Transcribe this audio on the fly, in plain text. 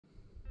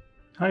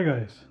Hi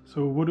guys,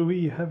 so what do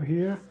we have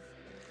here?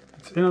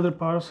 It's another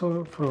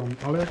parcel from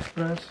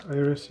AliExpress. I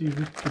received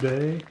it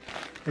today.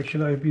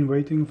 Actually, I've been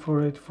waiting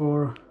for it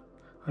for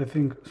I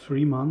think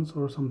 3 months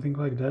or something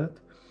like that.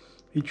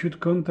 It should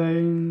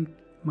contain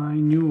my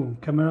new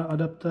camera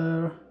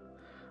adapter.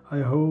 I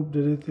hope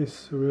that it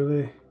is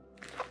really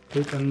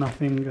it and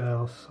nothing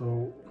else.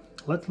 So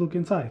let's look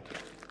inside.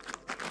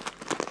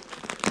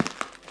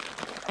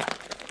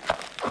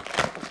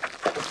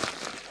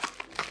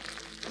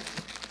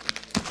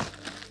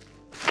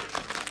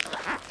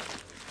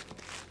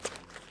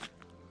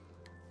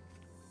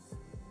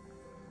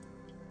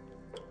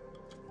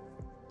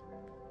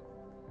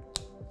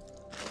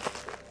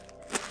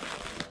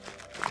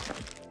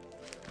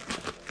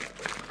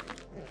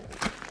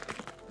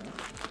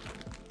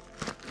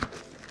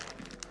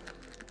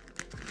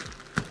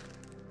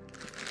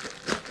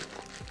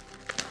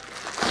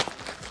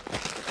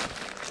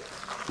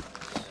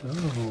 So,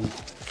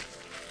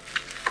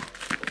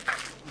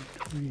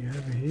 what we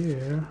have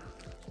here,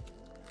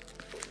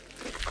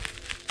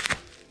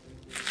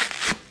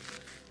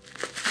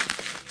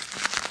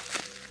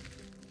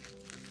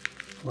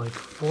 like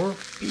 4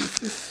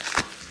 pieces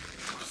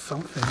of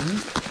something.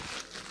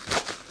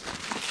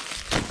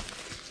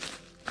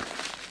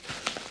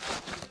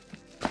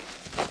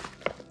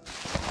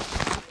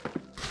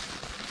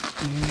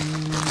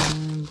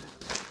 And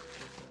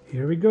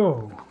here we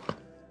go.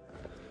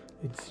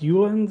 It's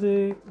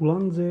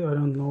Ulanzi, I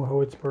don't know how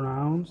it's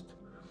pronounced,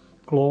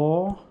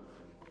 Claw,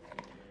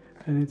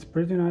 and it's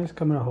pretty nice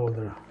camera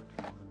holder.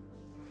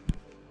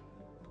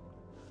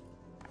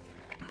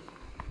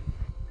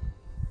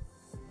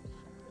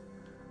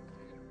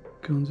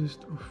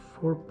 Consists of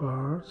 4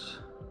 parts.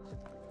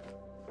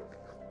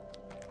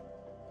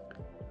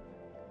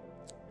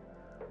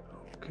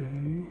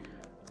 Okay,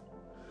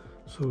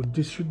 so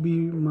this should be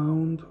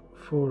mount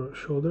for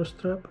shoulder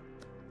strap.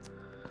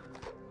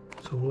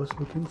 So let's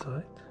look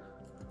inside.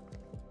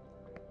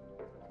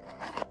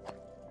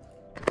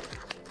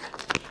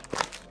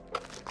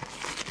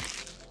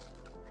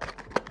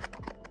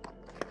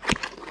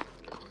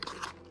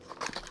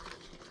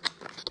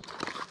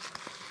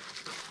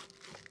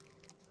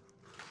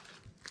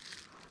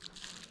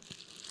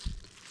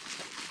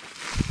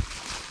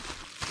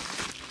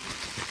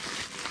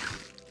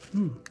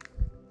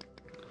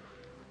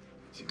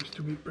 Seems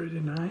to be pretty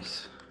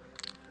nice.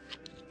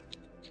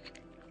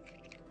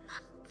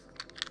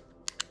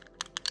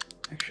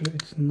 Actually,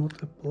 it's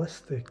not a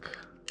plastic.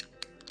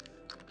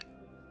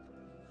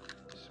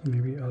 It's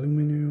maybe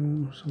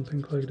aluminum or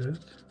something like that.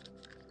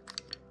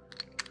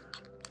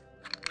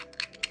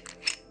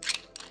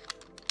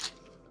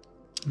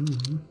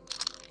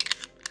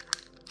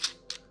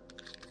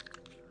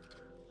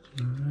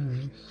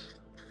 Nice.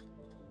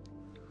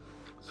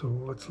 So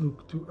let's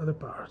look to other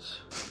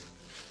parts.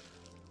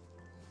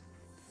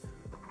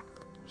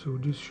 So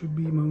this should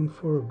be mount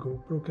for a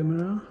GoPro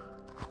camera.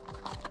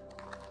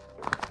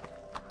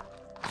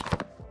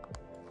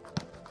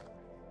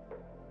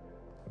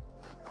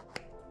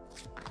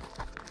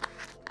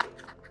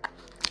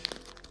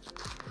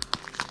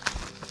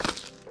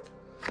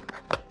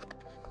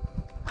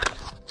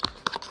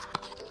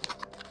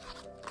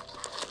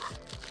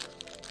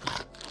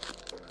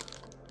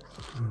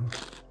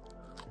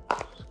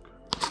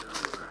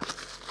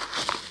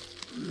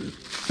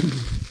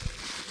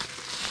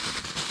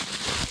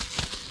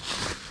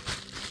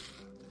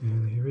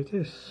 And here it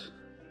is.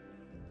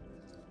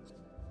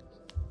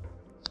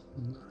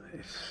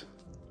 Nice.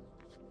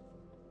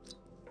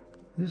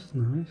 This is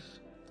nice.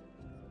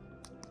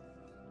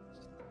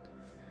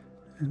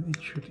 And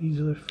it should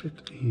easily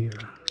fit here.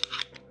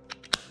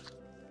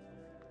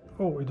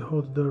 Oh, it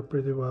holds there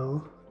pretty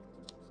well.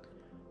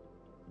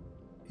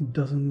 It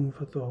doesn't move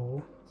at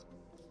all.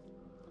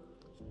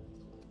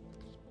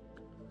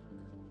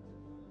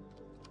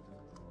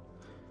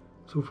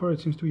 So far it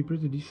seems to be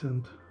pretty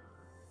decent.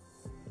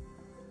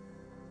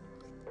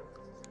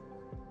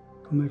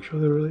 I'm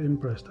actually really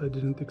impressed. I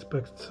didn't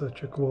expect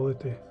such a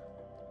quality.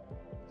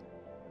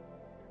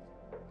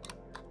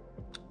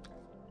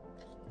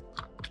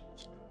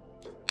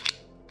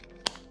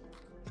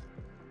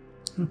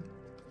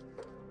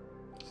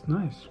 It's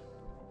nice.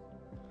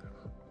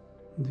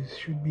 This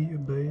should be a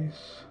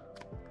base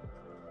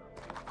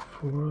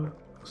for a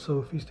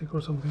selfie stick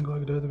or something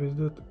like that with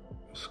that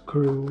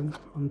screw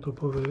on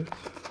top of it.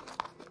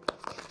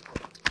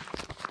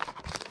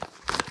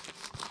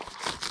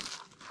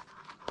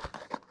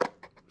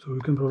 So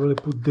you can probably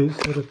put this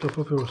at the top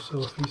of your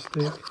selfie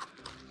stick,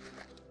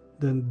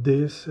 then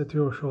this at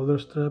your shoulder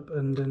strap,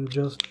 and then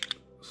just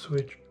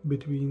switch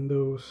between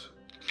those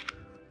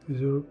with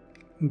your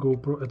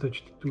GoPro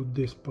attached to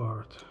this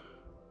part.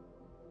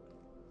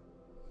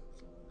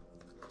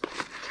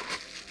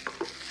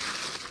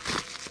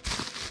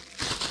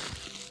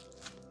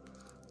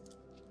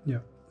 Yeah.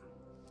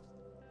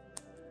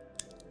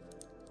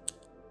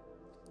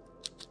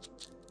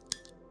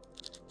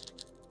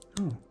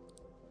 Oh.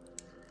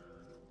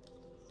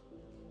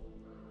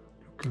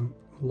 You can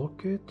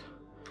lock it,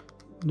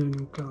 then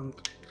you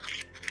can't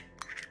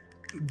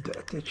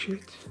detach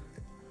it.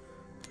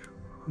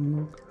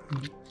 unlock,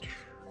 and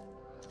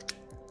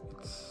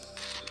it's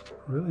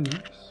really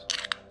nice.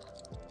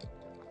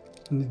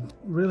 And it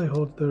really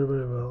holds there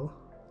very well.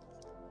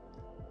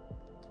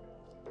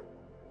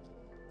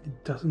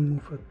 It doesn't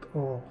move at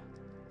all.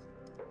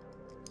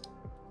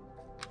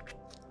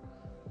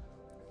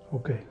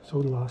 Okay,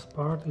 so the last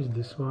part is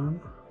this one.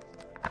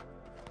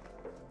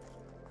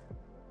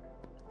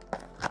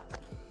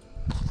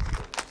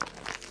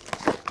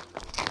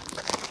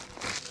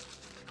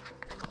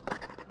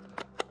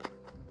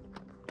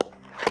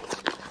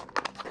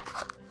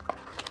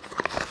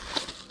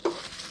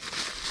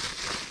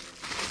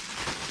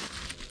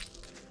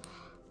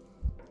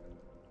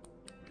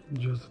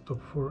 Just the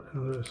top for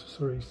another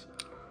accessories.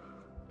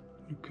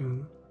 You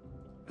can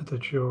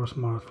attach your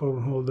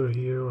smartphone holder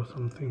here or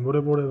something,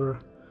 whatever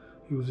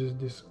uses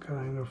this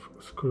kind of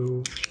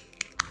screw,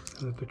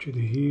 and attach it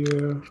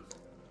here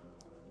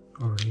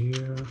or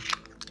here.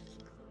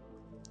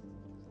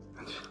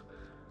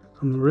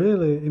 I'm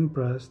really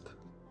impressed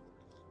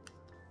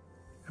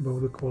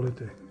about the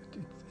quality.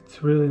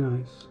 It's really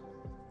nice.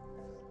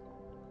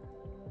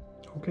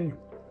 Okay,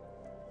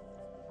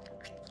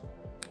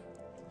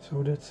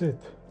 so that's it.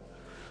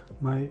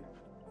 My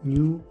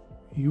new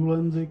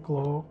Ulanzi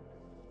Claw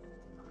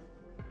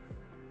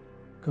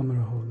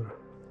camera holder.